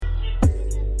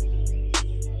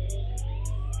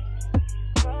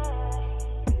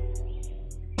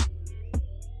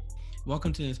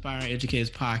Welcome to the Inspiring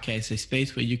Educators Podcast, a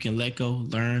space where you can let go,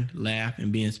 learn, laugh, and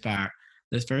be inspired.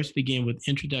 Let's first begin with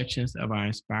introductions of our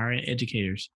inspiring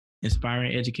educators.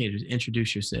 Inspiring educators,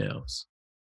 introduce yourselves.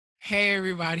 Hey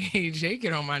everybody, Jay,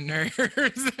 get on my nerves.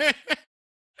 This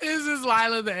is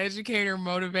Lila, the educator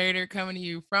motivator, coming to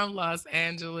you from Los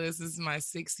Angeles. This is my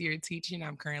 6th year teaching.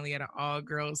 I'm currently at an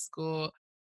all-girls school.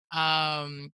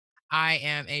 Um, I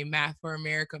am a Math for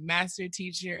America master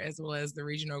teacher, as well as the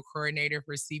regional coordinator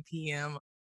for CPM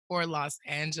for Los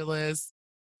Angeles,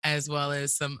 as well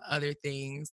as some other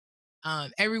things.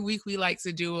 Every week we like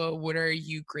to do a what are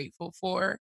you grateful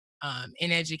for?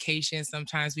 In education,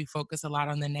 sometimes we focus a lot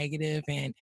on the negative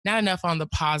and not enough on the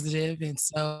positive. And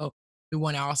so we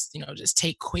want to also, just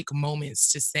take quick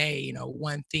moments to say,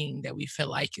 one thing that we feel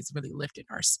like is really lifting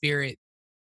our spirit.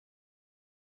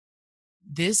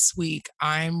 This week,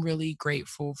 I'm really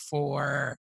grateful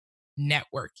for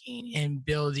networking and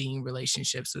building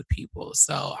relationships with people.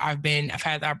 So I've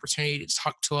had the opportunity to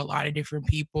talk to a lot of different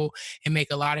people and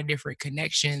make a lot of different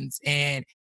connections. And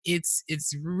it's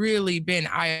really been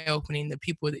eye-opening, the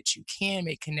people that you can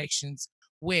make connections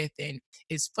with. And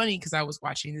it's funny because I was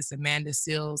watching this Amanda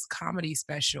Seales comedy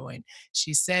special, and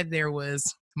she said there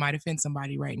was, might offend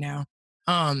somebody right now.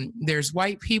 There's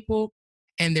white people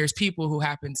and there's people who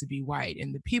happen to be white,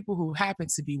 and the people who happen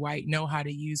to be white know how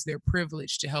to use their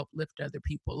privilege to help lift other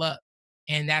people up.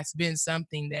 And that's been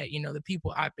something that, the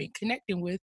people I've been connecting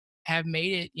with have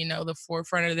made it, the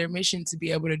forefront of their mission to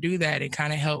be able to do that and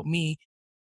kind of help me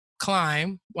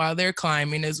climb while they're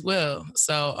climbing as well.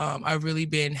 So I've really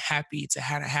been happy to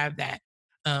have that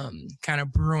kind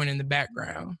of brewing in the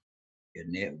background. Your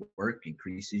network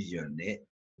increases your net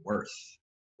worth.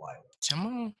 Wow. Come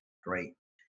on. Great.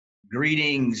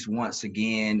 Greetings once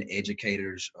again,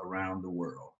 educators around the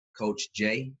world. Coach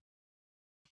Jay,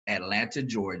 Atlanta,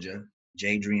 Georgia,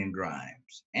 Jadrian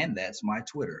Grimes. And that's my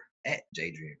Twitter, at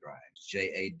Jadrian Grimes,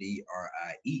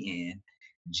 JADRIENGRIMES.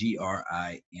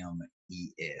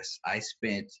 I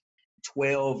spent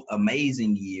 12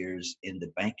 amazing years in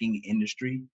the banking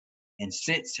industry and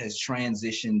since has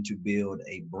transitioned to build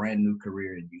a brand new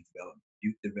career in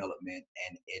youth development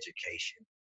and education.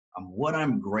 What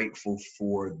I'm grateful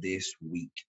for this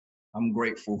week, I'm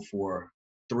grateful for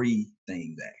three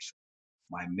things actually: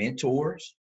 my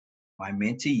mentors, my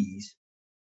mentees,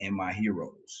 and my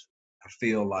heroes. I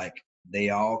feel like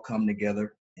they all come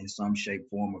together in some shape,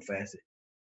 form, or facet.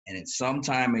 And at some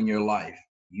time in your life,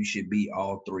 you should be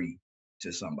all three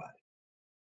to somebody.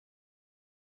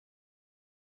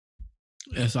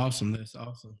 That's awesome. That's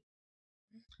awesome.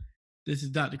 This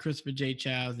is Dr. Christopher J.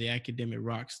 Childs, the academic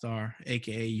rock star,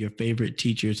 aka your favorite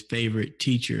teacher's favorite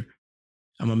teacher.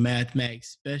 I'm a mathematics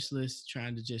specialist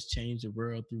trying to just change the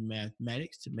world through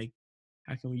mathematics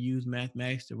how can we use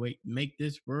mathematics to make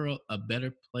this world a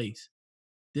better place?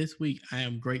 This week, I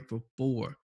am grateful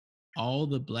for all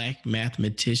the Black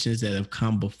mathematicians that have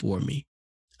come before me.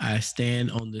 I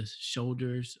stand on the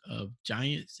shoulders of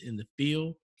giants in the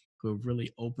field who have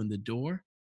really opened the door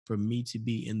for me to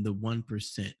be in the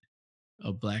 1%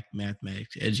 of Black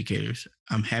mathematics educators.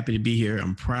 I'm happy to be here.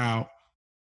 I'm proud.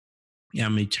 Yeah,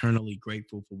 I'm eternally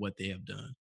grateful for what they have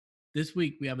done. This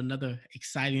week, we have another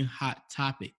exciting hot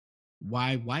topic: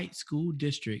 why white school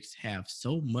districts have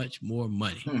so much more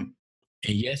money. And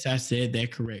yes, I said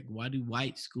that correct. Why do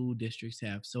white school districts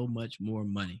have so much more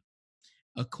money?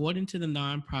 According to the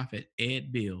nonprofit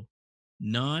EdBuild,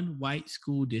 non-white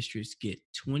school districts get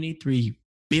 $23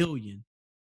 billion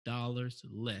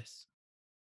less.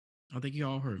 I think you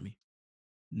all heard me.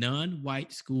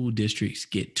 Non-white school districts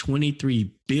get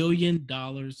 $23 billion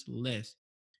less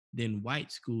than white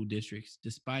school districts,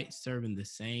 despite serving the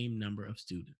same number of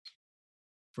students.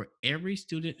 For every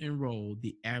student enrolled,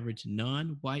 the average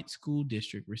non-white school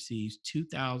district receives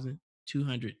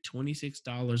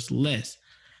 $2,226 less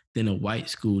than a white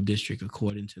school district,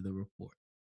 according to the report.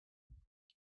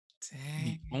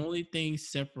 Dang. The only thing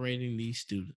separating these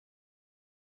students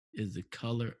is the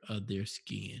color of their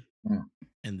skin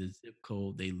and the zip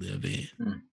code they live in.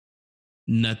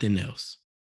 Nothing else.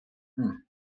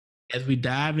 As we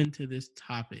dive into this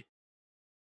topic,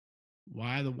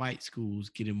 why are the white schools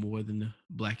getting more than the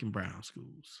Black and brown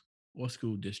schools or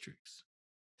school districts?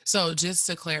 So just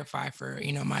to clarify for,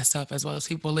 myself as well as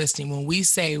people listening, when we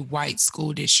say white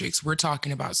school districts, we're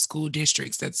talking about school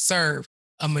districts that serve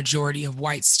a majority of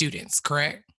white students,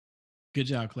 correct? Good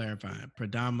job clarifying.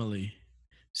 Predominantly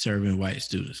serving white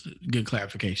students. Good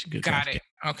clarification. Got it.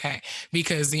 Okay.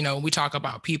 Because, we talk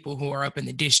about people who are up in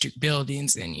the district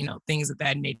buildings and, things of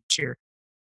that nature.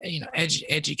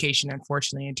 Education,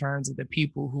 unfortunately, in terms of the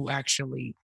people who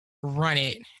actually run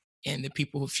it and the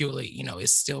people who fuel it,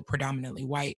 is still predominantly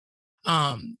white.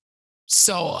 Um,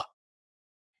 so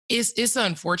it's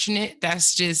unfortunate.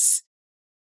 That's just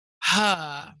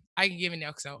I can give an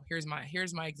example. Here's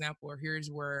my example, or here's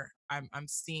where I'm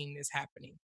seeing this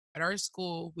happening. At our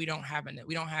school, we only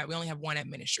have one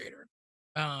administrator,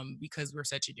 because we're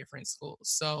such a different school.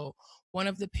 So one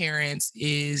of the parents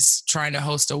is trying to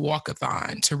host a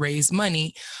walkathon to raise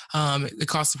money. It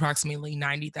costs approximately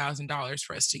 $90,000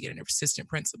 for us to get an assistant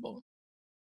principal.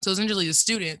 So essentially, the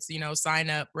students, sign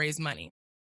up, raise money.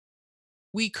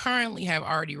 We currently have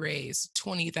already raised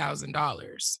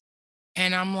 $20,000.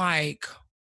 And I'm like,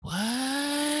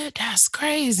 "What? That's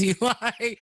crazy."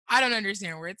 Like, I don't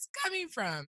understand where it's coming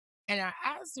from. And I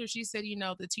asked her, she said,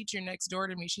 the teacher next door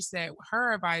to me, she said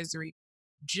her advisory,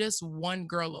 just one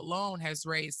girl alone has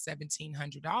raised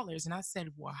 $1,700. And I said,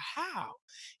 "Well, how?"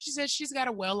 She said she's got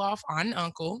a well-off aunt and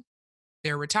uncle.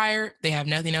 They're retired. They have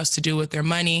nothing else to do with their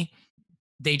money.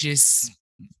 They just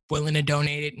willing to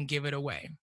donate it and give it away.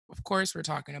 Of course, we're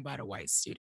talking about a white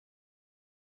student.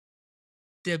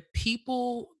 The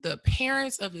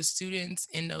parents of the students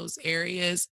in those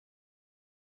areas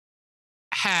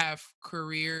have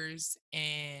careers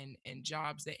and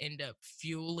jobs that end up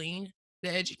fueling the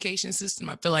education system.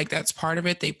 I feel like that's part of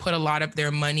it. They put a lot of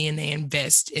their money and they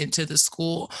invest into the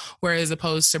school, whereas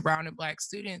opposed to brown and black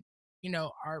students,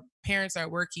 our parents are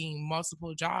working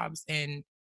multiple jobs, and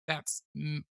that's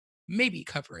maybe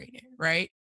covering it, right?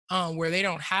 Where they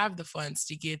don't have the funds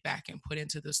to give back and put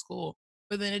into the school.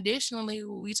 But then additionally,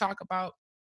 we talk about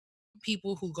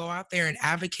people who go out there and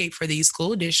advocate for these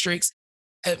school districts.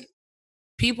 uh,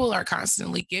 People are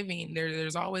constantly giving.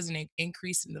 There's always an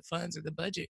increase in the funds or the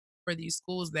budget for these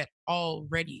schools that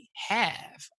already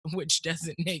have, which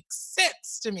doesn't make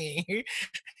sense to me.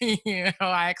 I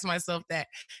ask myself that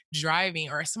driving,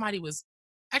 or somebody was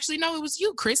actually, no, it was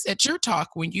you, Chris, at your talk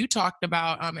when you talked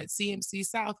about at CMC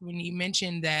South, when you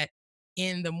mentioned that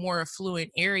in the more affluent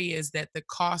areas that the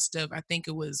cost of, I think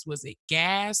it was it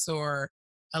gas or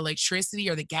electricity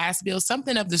or the gas bill,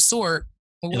 something of the sort,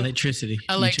 Electricity,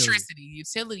 utility.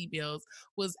 utility bills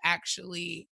was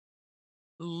actually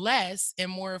less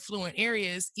in more affluent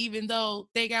areas, even though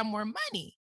they got more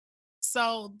money.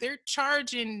 So they're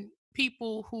charging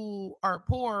people who are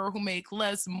poor or who make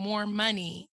less more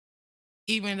money,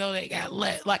 even though they got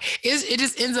less. Like it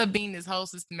just ends up being this whole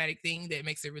systematic thing that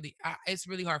makes it really, it's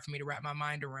really hard for me to wrap my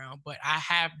mind around. But I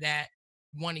have that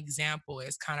one example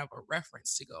as kind of a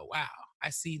reference to go, wow, I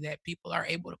see that people are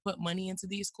able to put money into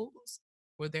these schools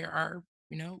where there are,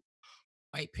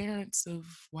 white parents of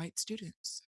white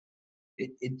students.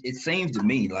 It seems to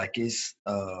me like it's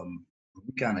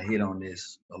we kind of hit on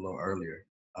this a little earlier.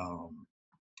 Um,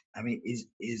 I mean,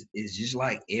 it's just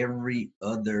like every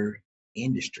other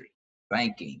industry: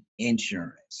 banking,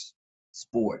 insurance,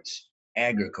 sports,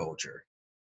 agriculture.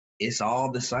 It's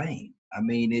all the same. I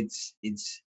mean, it's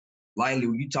likely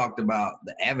you talked about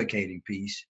the advocating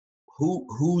piece.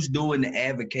 Who's doing the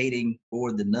advocating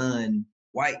for the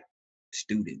non-white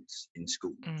students in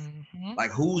schools? Hmm.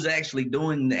 Like, who's actually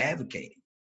doing the advocating?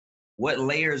 What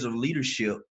layers of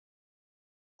leadership?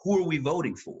 Who are we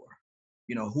voting for?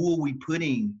 Who are we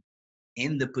putting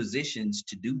in the positions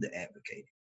to do the advocating?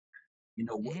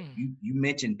 What Hmm. you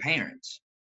mentioned parents.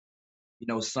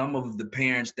 Some of the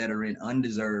parents that are in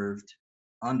underserved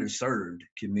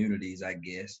communities, I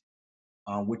guess,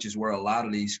 which is where a lot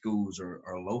of these schools are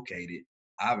located.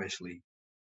 Obviously,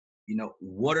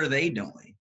 what are they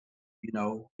doing?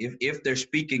 If they're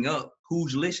speaking up,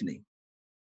 who's listening?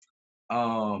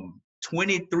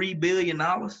 $23 billion.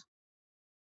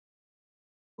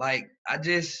 Like,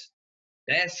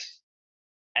 that's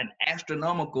an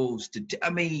astronomical I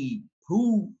mean,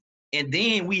 who? And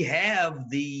then we have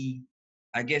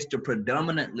I guess, the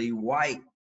predominantly white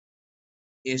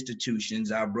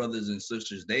institutions, our brothers and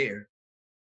sisters there.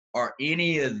 Are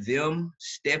any of them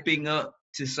stepping up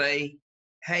to say,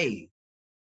 hey,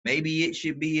 maybe it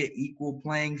should be an equal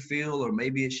playing field, or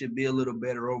maybe it should be a little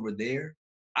better over there?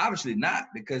 Obviously not,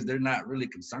 because they're not really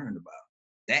concerned about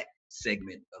that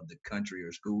segment of the country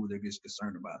or school. They're just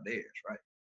concerned about theirs, right?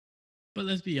 But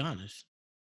let's be honest.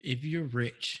 If you're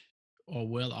rich or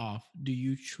well off, do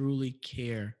you truly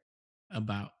care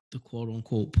about the quote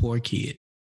unquote poor kid?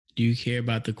 Do you care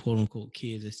about the quote unquote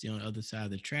kids that's still on the other side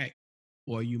of the track?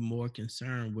 Or are you more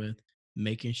concerned with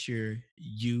making sure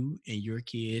you and your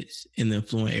kids in the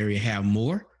affluent area have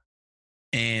more?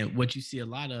 And what you see a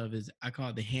lot of is, I call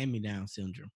it the hand me down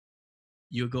syndrome.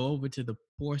 You'll go over to the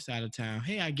poor side of town.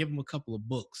 Hey, I give them a couple of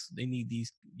books. They need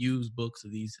these used books, or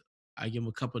these. I give them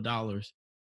a couple of dollars,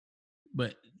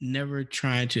 but never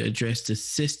trying to address the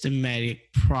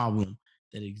systematic problem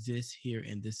that exists here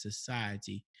in this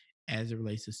society. as it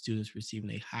relates to students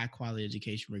receiving a high quality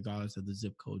education regardless of the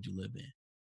zip code you live in?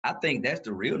 I think that's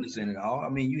the realness in it all. I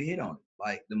mean, you hit on it.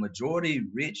 Like the majority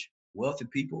rich, wealthy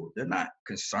people, they're not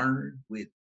concerned with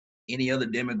any other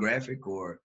demographic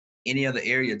or any other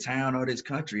area of town or this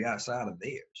country outside of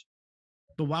theirs.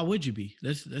 But why would you be?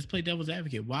 Let's play devil's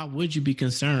advocate. Why would you be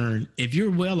concerned if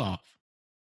you're well off?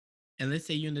 And let's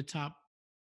say you're in the top,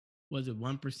 was it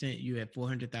 1%? You had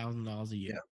 $400,000 a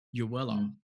year. Yeah. You're well off.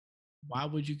 Mhm. Why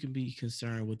would you be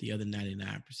concerned with the other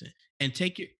 99%? And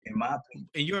take your, In my opinion,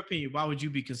 in your opinion, why would you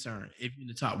be concerned if you're in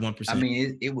the top I 1%?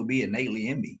 mean, it would be innately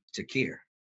in me to care.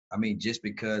 I mean, just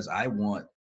because I want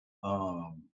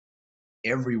um,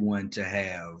 everyone to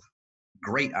have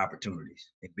great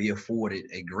opportunities and be afforded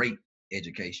a great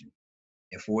education,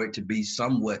 and for it to be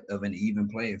somewhat of an even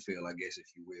playing field, I guess, if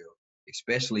you will,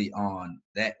 especially on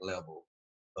that level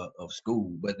of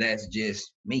school. But that's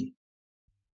just me.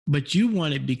 But you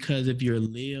want it because of your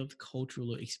lived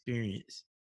cultural experience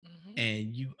Mhm.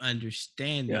 and you Yeah,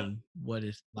 understanding what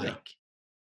it's yeah. like.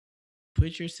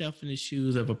 Put yourself in the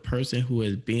shoes of a person who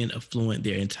has been affluent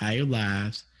their entire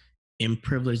lives and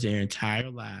privileged their entire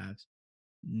lives,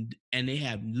 and they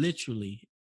have literally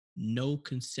no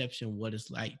conception what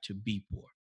it's like to be poor.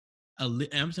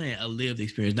 I'm saying a lived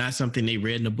experience, not something they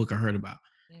read in a book or heard about.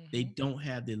 They Mhm. don't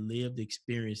have the lived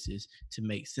experiences to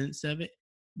make sense of it,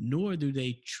 nor do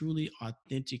they truly,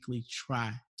 authentically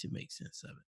try to make sense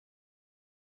of it.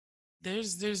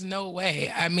 There's no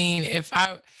way. I mean,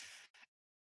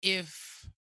 if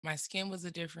my skin was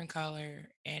a different color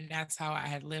and that's how I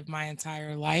had lived my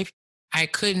entire life, I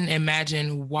couldn't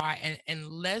imagine why,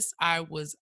 unless I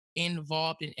was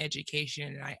involved in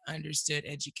education and I understood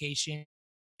education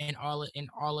and all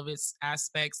of its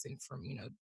aspects and from,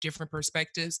 different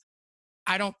perspectives,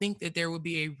 I don't think that there would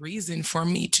be a reason for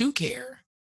me to care.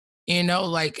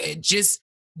 Like just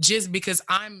because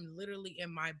I'm literally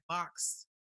in my box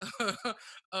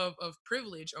of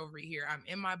privilege over here. I'm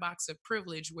in my box of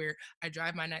privilege where I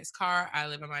drive my nice car, I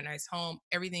live in my nice home,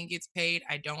 everything gets paid,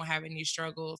 I don't have any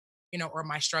struggles, or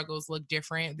my struggles look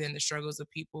different than the struggles of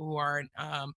people who are in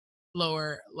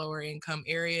lower income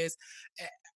areas. Eh,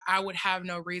 I would have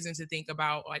no reason to think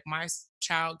about, like, my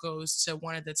child goes to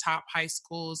one of the top high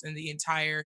schools in the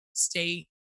entire state.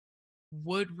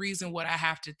 What reason would I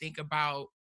have to think about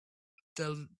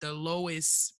the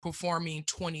lowest performing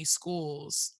 20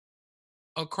 schools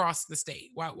across the state?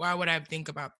 Why would I think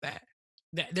about that?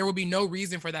 That there would be no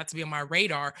reason for that to be on my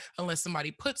radar unless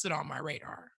somebody puts it on my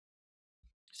radar.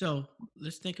 So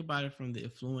let's think about it from the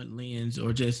affluent lens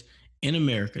or just in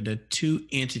America, the two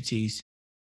entities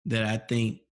that I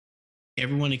think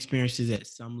everyone experiences at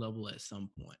some level at some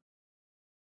point.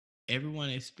 Everyone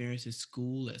experiences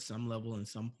school at some level and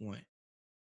some point.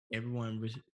 Everyone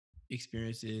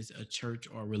experiences a church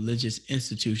or religious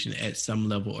institution at some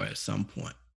level or at some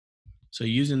point. So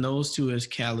using those two as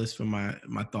catalysts for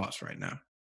my thoughts right now,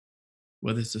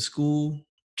 whether it's a school,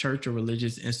 church, or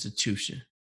religious institution,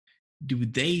 do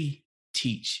they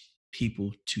teach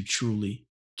people to truly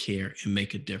care and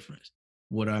make a difference?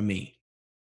 What do I mean?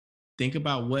 Think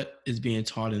about what is being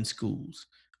taught in schools.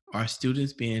 Are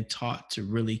students being taught to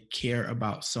really care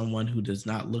about someone who does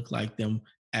not look like them,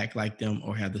 act like them,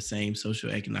 or have the same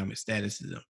socioeconomic status as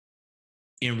them?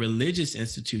 In religious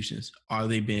institutions, are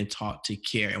they being taught to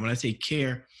care? And when I say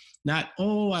care, not,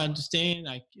 oh, I understand,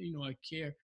 I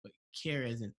care, but care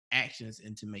as in actions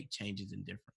and to make changes in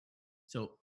different.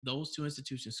 So those two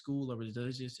institutions, school or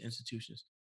religious institutions,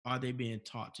 are they being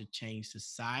taught to change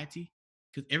society?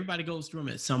 Because everybody goes through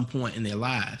them at some point in their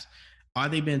lives. Are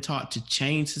they being taught to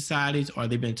change societies? Or are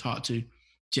they being taught to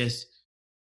just,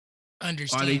 are they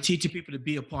Understand. teaching people to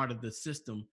be a part of the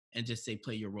system and just say,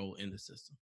 play your role in the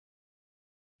system?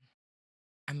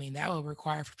 I mean, that would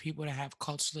require for people to have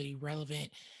culturally relevant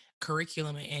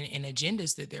curriculum and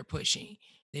agendas that they're pushing,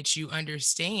 that you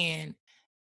understand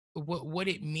what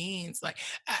it means. Like,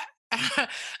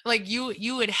 like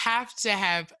you would have to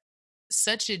have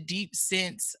such a deep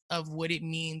sense of what it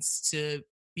means to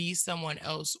be someone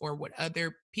else or what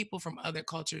other people from other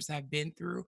cultures have been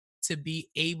through to be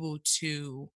able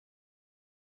to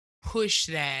push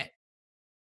that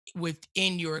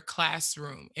within your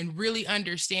classroom and really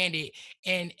understand it,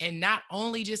 and not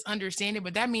only just understand it,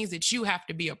 but that means that you have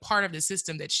to be a part of the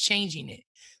system that's changing it.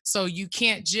 So you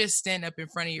can't just stand up in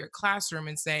front of your classroom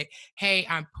and say, hey,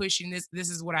 I'm pushing this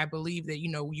is what I believe that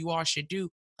you all should do.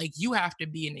 Like, you have to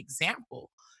be an example.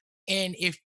 And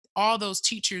if all those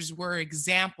teachers were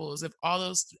examples,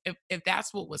 if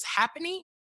that's what was happening,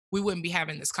 we wouldn't be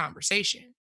having this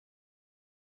conversation.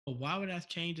 But why would I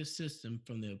change a system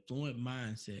from the affluent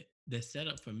mindset that's set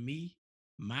up for me,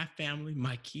 my family,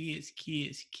 my kids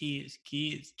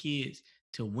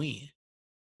to win.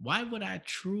 Why would I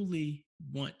truly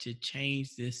want to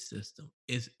change this system?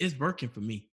 It's working for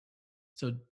me.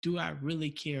 So do I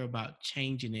really care about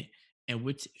changing it? And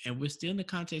we're still in the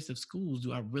context of schools.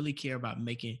 Do I really care about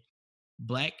making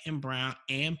black and brown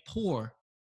and poor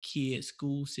kids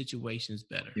school situations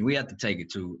better? We have to take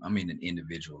it to, I mean, an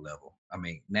individual level. I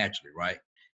mean, naturally, right?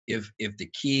 If the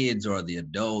kids or the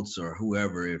adults or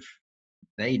whoever, if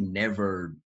they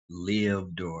never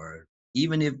lived, or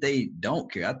even if they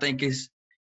don't care, I think it's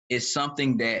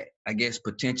something that I guess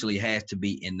potentially has to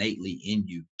be innately in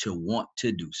you to want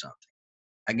to do something.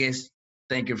 I guess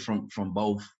thinking from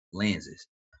both lenses.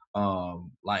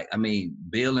 Like, I mean,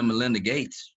 Bill and Melinda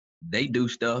Gates, they do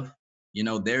stuff. You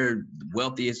know, they're one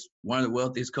of the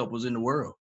wealthiest couples in the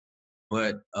world.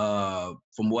 But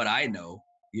from what I know,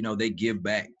 you know, they give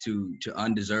back to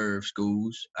undeserved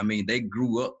schools. I mean, they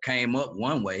came up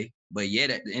one way, but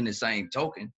yet in the same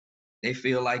token, they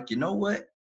feel like, you know what,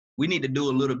 we need to do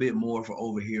a little bit more for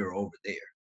over here or over there.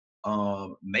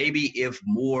 Maybe if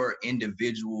more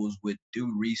individuals would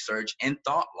do research and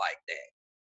thought like that,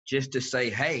 just to say,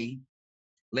 hey,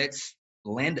 let's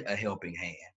lend a helping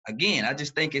hand. Again, I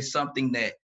just think it's something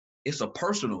that it's a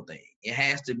personal thing. It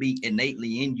has to be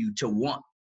innately in you to want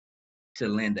to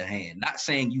lend a hand. Not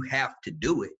saying you have to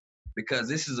do it, because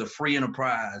this is a free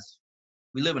enterprise.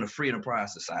 We live in a free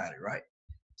enterprise society, right?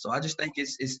 So I just think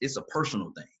it's a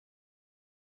personal thing.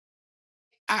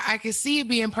 I can see it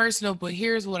being personal, but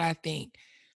here's what I think.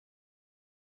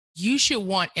 You should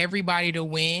want everybody to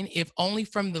win, if only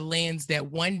from the lens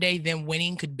that one day them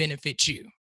winning could benefit you.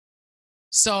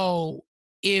 So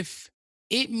if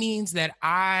it means that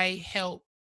I help,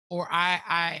 or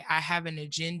I have an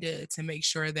agenda to make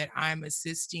sure that I'm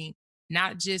assisting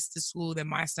not just the school that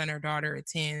my son or daughter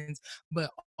attends, but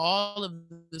all of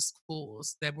the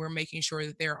schools, that we're making sure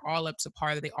that they're all up to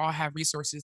par, that they all have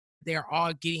resources, they're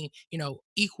all getting,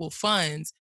 equal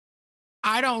funds.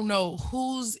 I don't know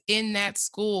who's in that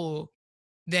school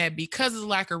that, because of the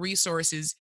lack of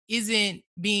resources, isn't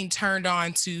being turned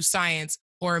on to science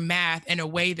or math in a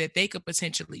way that they could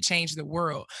potentially change the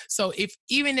world. So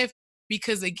even if,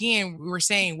 because again, we were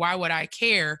saying, why would I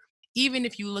care? Even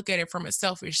if you look at it from a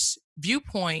selfish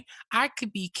viewpoint, I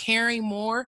could be caring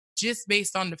more just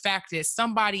based on the fact that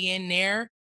somebody in there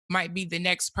might be the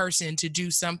next person to do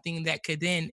something that could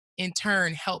then in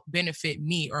turn help benefit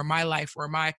me or my life or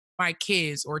my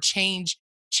kids, or change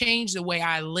the way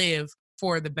I live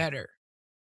for the better.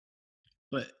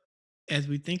 But as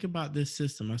we think about this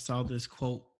system, I saw this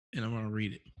quote and I'm going to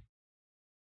read it.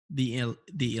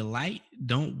 The elite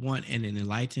don't want an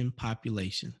enlightened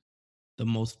population. The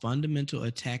most fundamental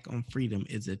attack on freedom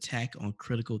is attack on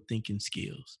critical thinking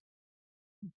skills.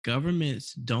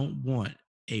 Governments don't want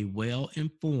a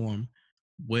well-informed,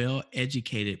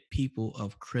 well-educated people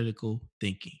of critical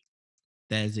thinking.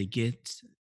 That is against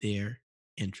their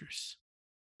interests.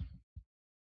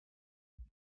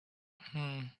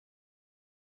 Hmm.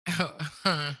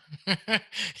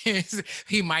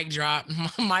 He mic drop.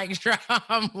 Mic drop.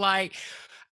 I'm like,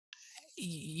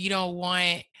 you don't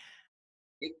want.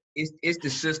 It's the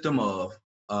system of,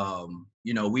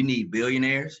 we need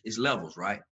billionaires. It's levels,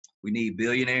 right? We need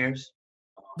billionaires.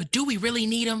 But do we really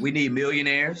need them? We need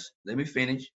millionaires. Let me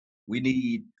finish. We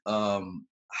need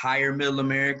higher middle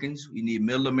Americans. We need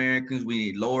middle Americans. We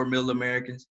need lower middle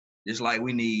Americans. Just like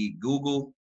we need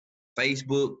Google,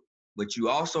 Facebook, but you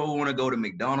also want to go to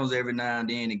McDonald's every now and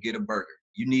then and get a burger.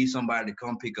 You need somebody to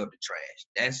come pick up the trash.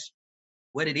 That's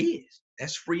what it is.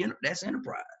 That's free. That's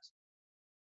enterprise.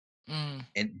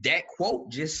 And that quote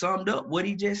just summed up what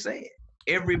he just said.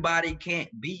 Everybody can't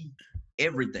be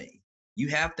everything. You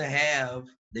have to have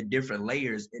the different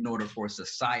layers in order for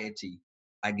society,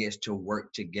 I guess, to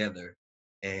work together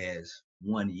as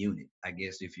one unit, I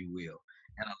guess, if you will.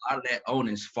 And a lot of that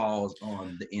onus falls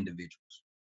on the individuals.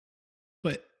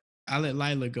 But I'll let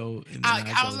Lila go and then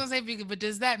I was go. gonna say, but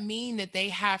does that mean that they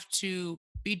have to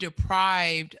be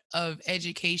deprived of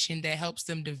education that helps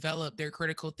them develop their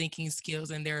critical thinking skills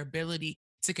and their ability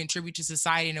to contribute to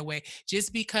society in a way?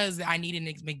 Just because I need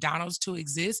a McDonald's to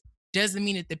exist doesn't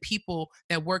mean that the people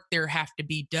that work there have to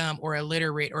be dumb or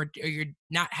illiterate, or you're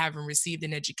not having received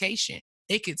an education.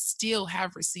 They could still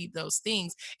have received those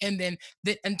things. And then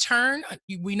in turn,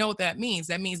 we know what that means.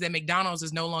 That means that McDonald's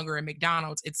is no longer a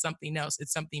McDonald's. It's something else.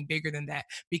 It's something bigger than that,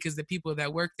 because the people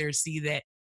that work there see that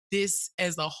this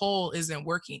as a whole isn't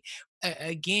working.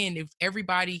 Again, if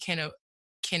everybody can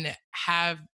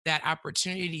have that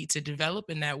opportunity to develop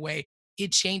in that way,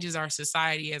 it changes our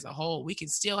society as a whole. We can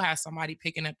still have somebody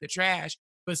picking up the trash,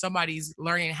 but somebody's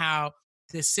learning how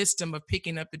the system of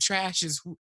picking up the trash is,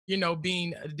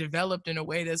 being developed in a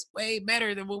way that's way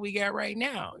better than what we got right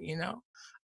now.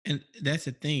 And that's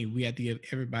the thing. We have to give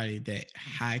everybody that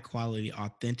high quality,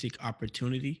 authentic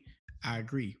opportunity. I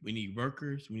agree. We need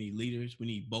workers, we need leaders, we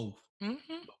need both. Hmm.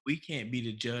 But we can't be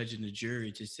the judge and the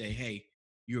jury to say, hey,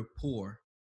 you're poor,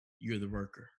 you're the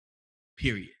worker,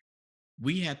 period.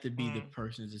 We have to be the Mm.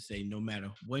 person to say, no matter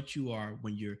what you are,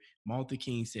 when you're, Martin Luther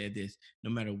King said this,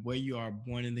 no matter where you are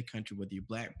born in the country, whether you're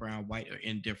black, brown, white, or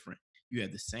indifferent, you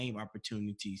have the same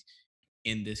opportunities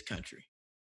in this country.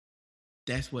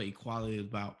 That's what equality is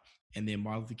about. And then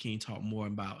Martin Luther King talked more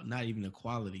about not even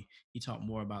equality. He talked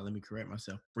more about, let me correct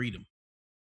myself, freedom.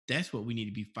 That's what we need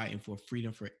to be fighting for,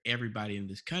 freedom for everybody in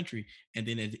this country. And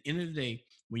then at the end of the day,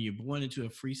 when you're born into a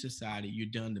free society,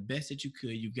 you've done the best that you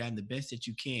could, you've gotten the best that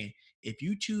you can. If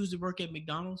you choose to work at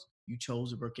McDonald's, you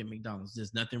chose to work at McDonald's.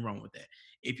 There's nothing wrong with that.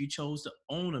 If you chose to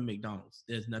own a McDonald's,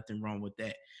 there's nothing wrong with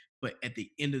that. But at the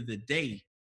end of the day,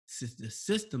 since the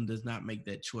system does not make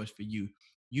that choice for you,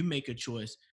 you make a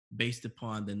choice based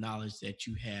upon the knowledge that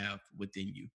you have within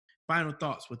you. Final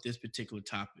thoughts with this particular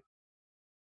topic.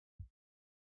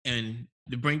 And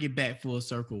to bring it back full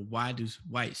circle, why do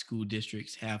white school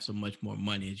districts have so much more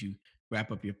money as you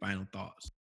wrap up your final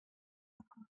thoughts?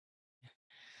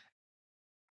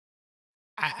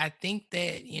 I think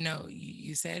that,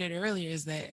 you said it earlier, is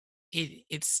that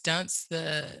it stunts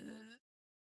the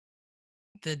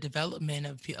development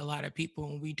of a lot of people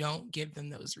when we don't give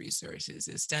them those resources.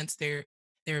 It stunts their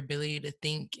ability to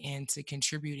think and to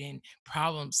contribute and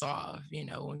problem solve,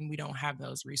 when we don't have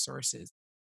those resources.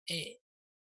 It,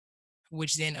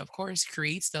 which then of course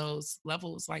creates those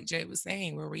levels like Jay was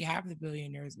saying, where we have the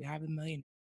billionaires, we have the million,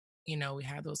 we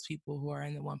have those people who are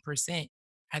in the 1%.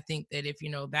 I think that if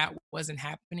that wasn't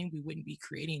happening, we wouldn't be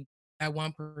creating that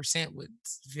 1% would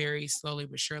very slowly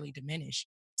but surely diminish.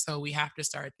 So we have to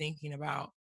start thinking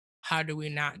about how do we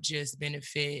not just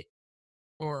benefit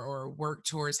or work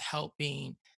towards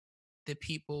helping the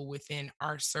people within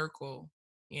our circle,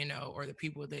 or the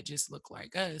people that just look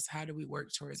like us. How do we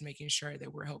work towards making sure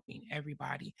that we're helping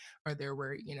everybody, or that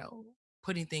we're,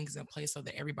 putting things in place so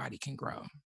that everybody can grow?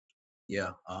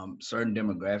 Yeah, certain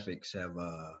demographics have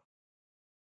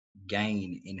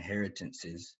gained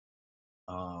inheritances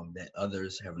that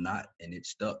others have not, and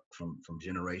it's stuck from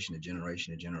generation to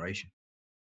generation to generation.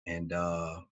 And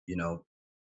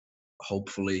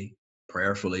hopefully,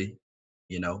 prayerfully,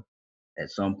 you know, at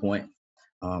some point,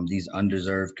 these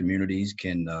undeserved communities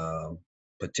can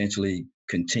potentially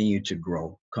continue to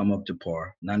grow, come up to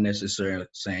par. Not necessarily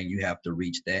saying you have to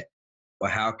reach that,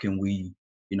 but how can we,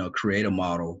 create a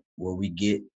model where we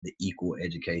get the equal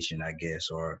education, I guess,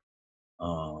 or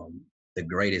the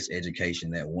greatest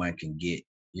education that one can get,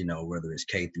 whether it's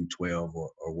K through 12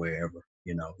 or wherever.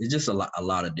 It's just a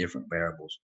lot of different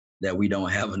variables that we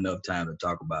don't have enough time to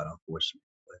talk about, unfortunately.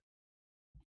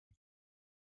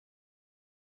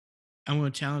 I'm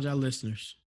going to challenge our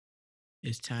listeners.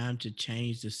 It's time to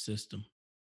change the system.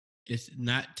 It's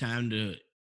not time to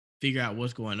figure out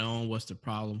what's going on, what's the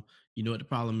problem. You know what the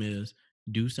problem is?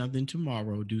 Do something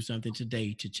tomorrow, do something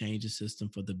today to change the system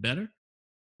for the better,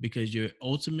 because your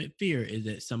ultimate fear is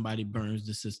that somebody burns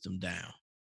the system down.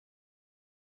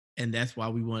 And that's why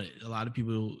we want a lot of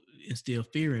people instill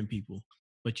fear in people.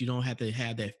 But you don't have to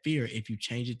have that fear if you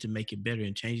change it to make it better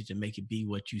and change it to make it be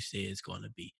what you say it's going to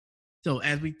be. So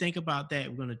as we think about that,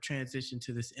 we're going to transition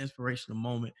to this inspirational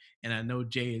moment. And I know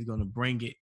Jay is going to bring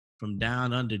it from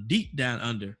down under, deep down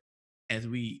under, as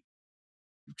we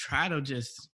try to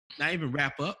just not even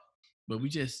wrap up, but we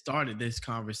just started this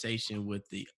conversation with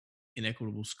the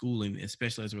inequitable schooling,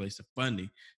 especially as it relates to funding.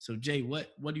 So Jay,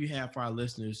 what do you have for our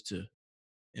listeners to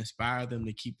inspire them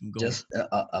to keep them going? Just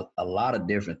a lot of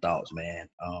different thoughts, man.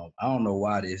 I don't know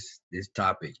why this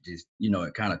topic just,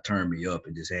 it kind of turned me up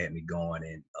and just had me going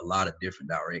in a lot of different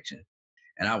directions.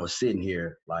 And I was sitting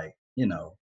here like,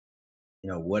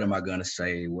 what am I gonna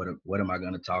say? What am I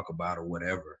gonna talk about or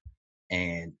whatever?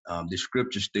 And the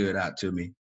scripture stood out to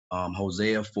me.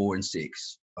 Hosea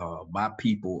 4:6. My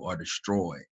people are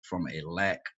destroyed from a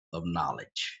lack of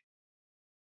knowledge.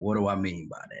 What do I mean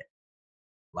by that?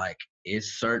 Like,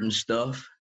 it's certain stuff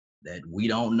that we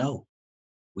don't know.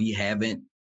 We haven't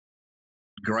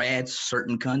grasped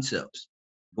certain concepts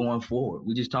going forward.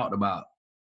 We just talked about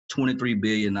 $23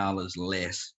 billion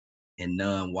less in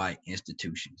non-white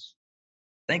institutions.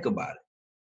 Think about it.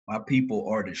 My people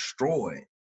are destroyed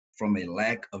from a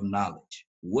lack of knowledge.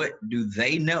 What do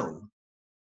they know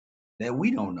that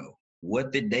we don't know?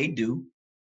 What did they do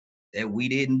that we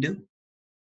didn't do?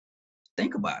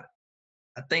 Think about it.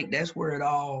 I think that's where it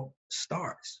all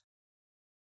starts.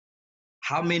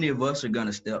 how many of us are going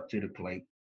to step to the plate?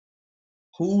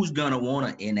 Who's going to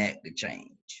want to enact the change?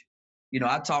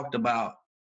 I talked about,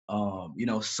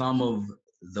 some of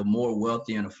the more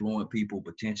wealthy and affluent people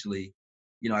potentially,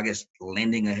 I guess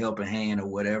lending a helping hand or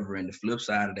whatever. And the flip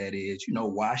side of that is,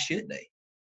 why should they?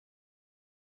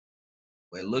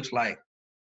 Well, it looks like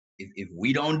if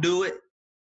we don't do it,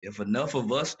 if enough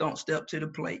of us don't step to the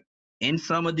plate in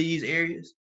some of these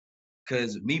areas,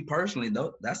 because me personally,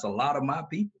 though, that's a lot of my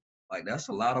people. Like, that's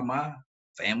a lot of my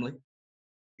family.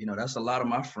 That's a lot of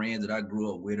my friends that I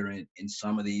grew up with are in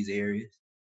some of these areas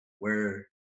where,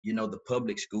 the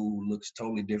public school looks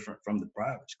totally different from the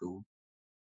private school.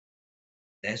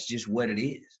 That's just what it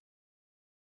is.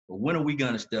 But when are we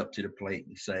going to step to the plate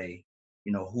and say,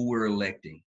 who we're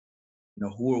electing?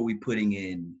 Who are we putting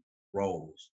in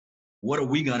roles? What are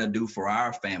we going to do for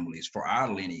our families, for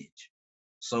our lineage,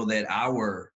 so that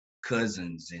our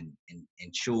cousins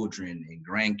and children and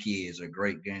grandkids or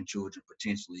great grandchildren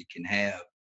potentially can have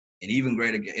an even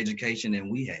greater education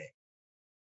than we had?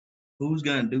 Who's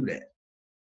going to do that?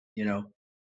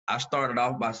 I started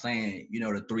off by saying,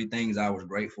 the three things I was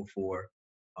grateful for: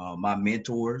 my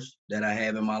mentors that I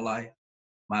have in my life,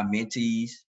 my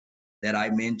mentees that I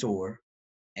mentor,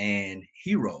 and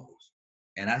heroes.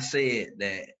 And I said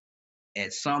that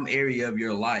at some area of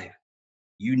your life,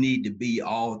 you need to be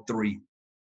all three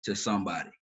to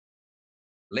somebody.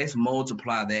 Let's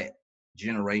multiply that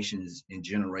generations and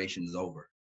generations over.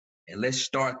 And let's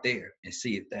start there and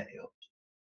see if that helps.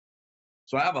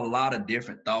 So I have a lot of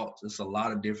different thoughts. It's a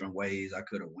lot of different ways I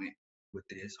could have went with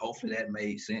this. Hopefully that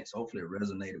made sense. Hopefully it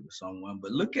resonated with someone.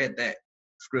 But look at that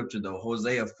scripture though.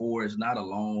 Hosea 4 is not a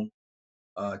long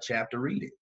chapter. Read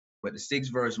it. But the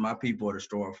 6th verse, my people are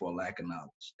destroyed for a lack of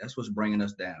knowledge. That's what's bringing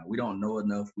us down. We don't know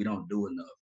enough. We don't do enough.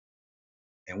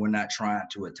 And we're not trying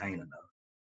to attain enough.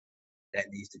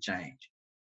 That needs to change.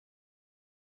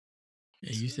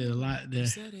 Yeah, you said a lot there. You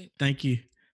said it. Thank you.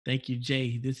 Thank you,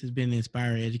 Jay. This has been the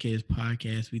Inspiring Educators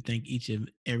Podcast. We thank each and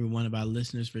every one of our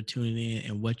listeners for tuning in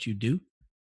and what you do.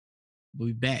 We'll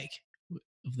be back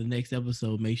with the next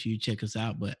episode. Make sure you check us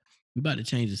out. But we're about to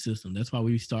change the system. That's why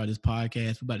we started this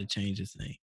podcast. We're about to change this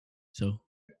thing. So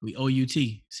we OUT.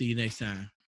 See you next time.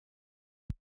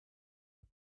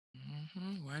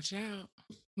 Watch out.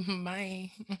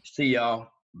 Bye. See y'all.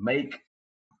 Make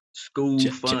school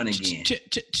fun again.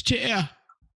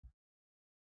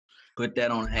 Put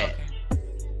that on a hat. Okay.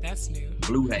 That's new.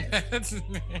 Blue hat. That's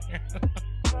new.